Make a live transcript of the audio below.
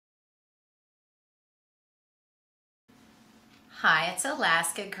Hi, it's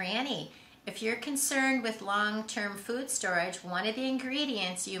Alaska Granny. If you're concerned with long-term food storage, one of the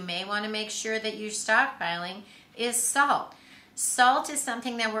ingredients you may want to make sure that you're stockpiling is salt. Salt is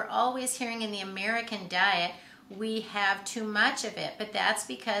something that we're always hearing in the American diet. We have too much of it, but that's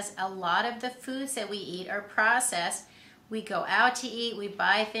because a lot of the foods that we eat are processed. We go out to eat, we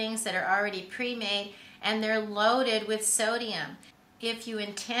buy things that are already pre-made, and they're loaded with sodium. If you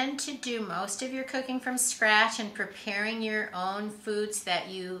intend to do most of your cooking from scratch and preparing your own foods that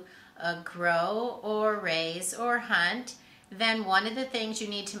you grow or raise or hunt, then one of the things you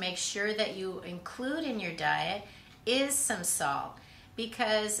need to make sure that you include in your diet is some salt,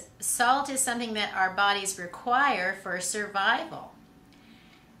 because salt is something that our bodies require for survival.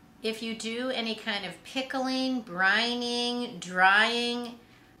 If you do any kind of pickling, brining, drying,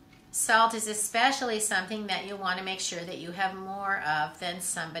 salt is especially something that you'll want to make sure that you have more of than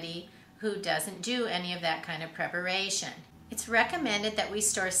somebody who doesn't do any of that kind of preparation. It's recommended that we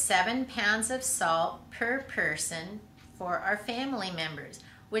store 7 pounds of salt per person for our family members,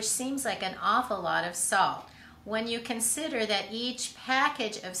 which seems like an awful lot of salt. When you consider that each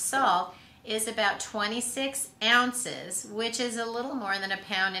package of salt is about 26 ounces, which is a little more than 1.5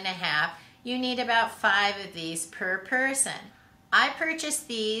 pounds, you need about 5 of these per person. I purchased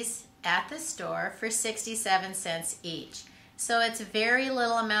these at the store for 67 cents each. So it's a very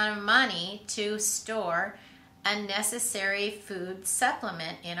little amount of money to store a necessary food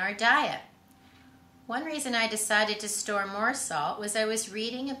supplement in our diet. One reason I decided to store more salt was I was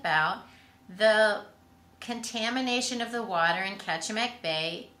reading about the contamination of the water in Kachemak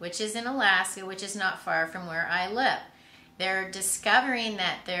Bay, which is in Alaska, which is not far from where I live. They're discovering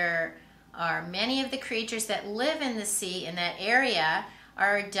that there are many of the creatures that live in the sea in that area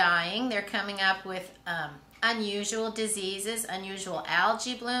are dying. They're coming up with unusual diseases, unusual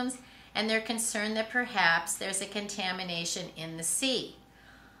algae blooms, and they're concerned that perhaps there's a contamination in the sea.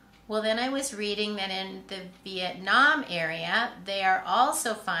 Well, then I was reading that in the Vietnam area, they are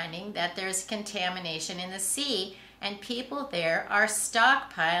also finding that there's contamination in the sea, and people there are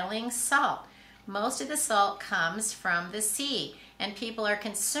stockpiling salt. Most of the salt comes from the sea, and people are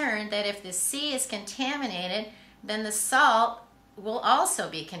concerned that if the sea is contaminated, then the salt will also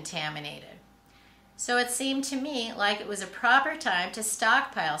be contaminated. So it seemed to me like it was a proper time to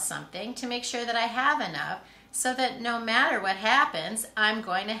stockpile something to make sure that I have enough, so that no matter what happens, I'm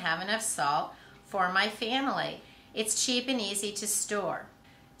going to have enough salt for my family. It's cheap and easy to store.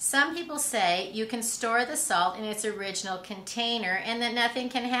 Some people say you can store the salt in its original container and that nothing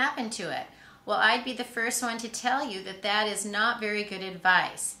can happen to it. Well, I'd be the first one to tell you that that is not very good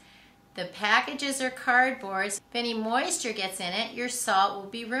advice. The packages are cardboard. If any moisture gets in it, your salt will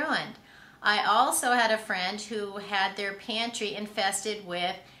be ruined. I also had a friend who had their pantry infested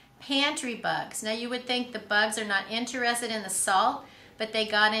with pantry bugs. Now, you would think the bugs are not interested in the salt, but they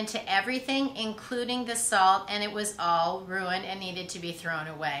got into everything, including the salt, and it was all ruined and needed to be thrown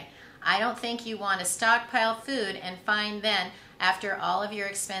away. I don't think you want to stockpile food and find then, after all of your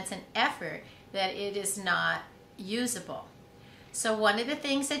expense and effort, that it is not usable. So one of the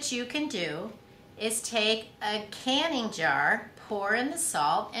things that you can do is take a canning jar, pour in the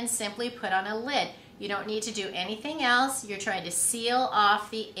salt, and simply put on a lid. You don't need to do anything else. You're trying to seal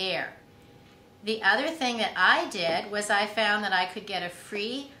off the air. The other thing that I did was I found that I could get a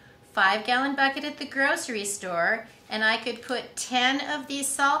free 5-gallon bucket at the grocery store, and I could put 10 of these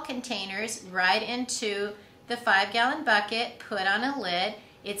salt containers right into the 5-gallon bucket, put on a lid.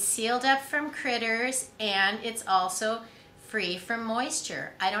 It's sealed up from critters, and it's also free from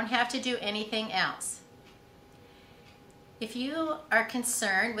moisture. I don't have to do anything else. If you are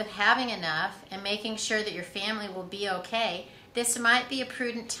concerned with having enough and making sure that your family will be okay, this might be a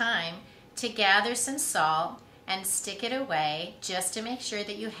prudent time to gather some salt and stick it away just to make sure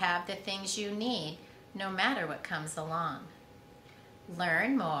that you have the things you need no matter what comes along.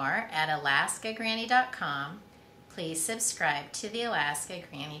 Learn more at alaskagranny.com. Please subscribe to the Alaska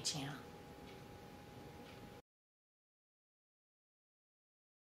Granny channel.